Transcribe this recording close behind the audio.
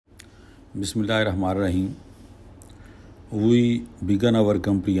Bismillahirrahmanirrahim. We began our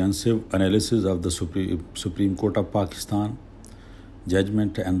comprehensive analysis of the Supreme Court of Pakistan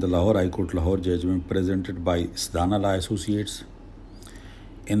judgment and the Lahore High Court Lahore judgment presented by Sadana Law Associates.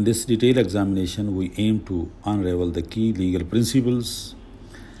 In this detailed examination, we aim to unravel the key legal principles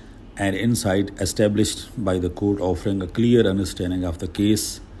and insight established by the court, offering a clear understanding of the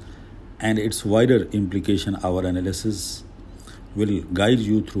case and its wider implication. Our analysis will guide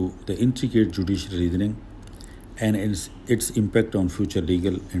you through the intricate judicial reasoning and its impact on future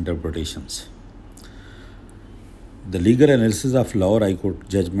legal interpretations. The legal analysis of Lahore High Court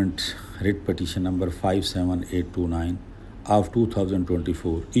judgment writ petition number 57829 of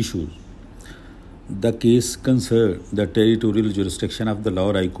 2024 issues. The case concerned the territorial jurisdiction of the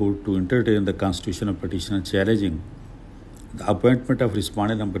Lahore High Court to entertain the constitutional petition challenging the appointment of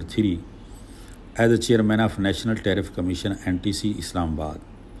respondent number 3 as the chairman of National Tariff Commission NTC Islamabad.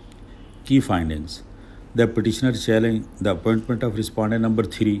 Key findings. The petitioner challenged the appointment of respondent number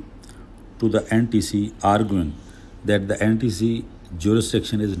 3 to the NTC, arguing that the NTC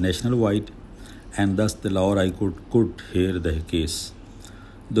jurisdiction is nationwide and thus the Lahore High Court could hear the case.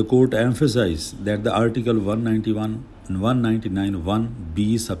 The court emphasized that the Article 191 and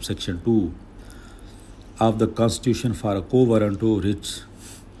 199(1)(b) subsection 2 of the Constitution for a co-warranto writ,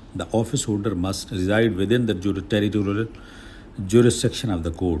 the office holder must reside within the territorial jurisdiction of the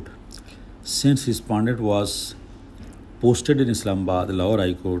court. Since respondent was posted in Islamabad, the Lahore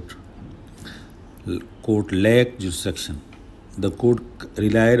High Court lacked jurisdiction. The court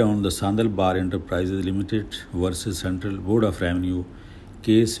relied on the Sandal Bar Enterprises Limited versus Central Board of Revenue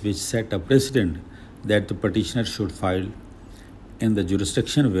case, which set a precedent that the petitioner should file in the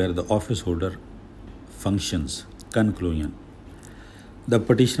jurisdiction where the office holder functions. Conclusion. The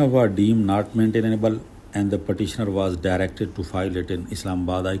petitioner was deemed not maintainable and the petitioner was directed to file it in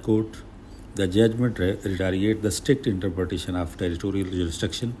Islamabad High Court. The judgment reiterates the strict interpretation of territorial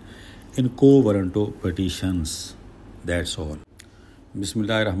jurisdiction in co-warranto petitions. That's all.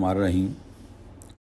 Bismillahirrahmanirrahim.